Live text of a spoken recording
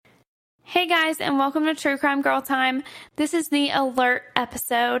Hey guys, and welcome to True Crime Girl Time. This is the alert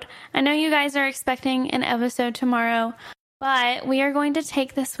episode. I know you guys are expecting an episode tomorrow, but we are going to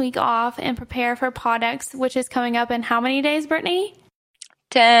take this week off and prepare for PodX, which is coming up in how many days, Brittany?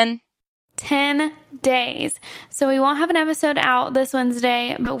 10 days. So we won't have an episode out this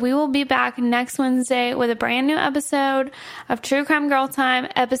Wednesday, but we will be back next Wednesday with a brand new episode of True Crime Girl Time,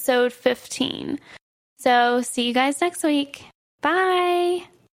 episode 15. So see you guys next week. Bye.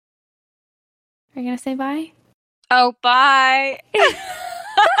 Are you going to say bye? Oh, bye.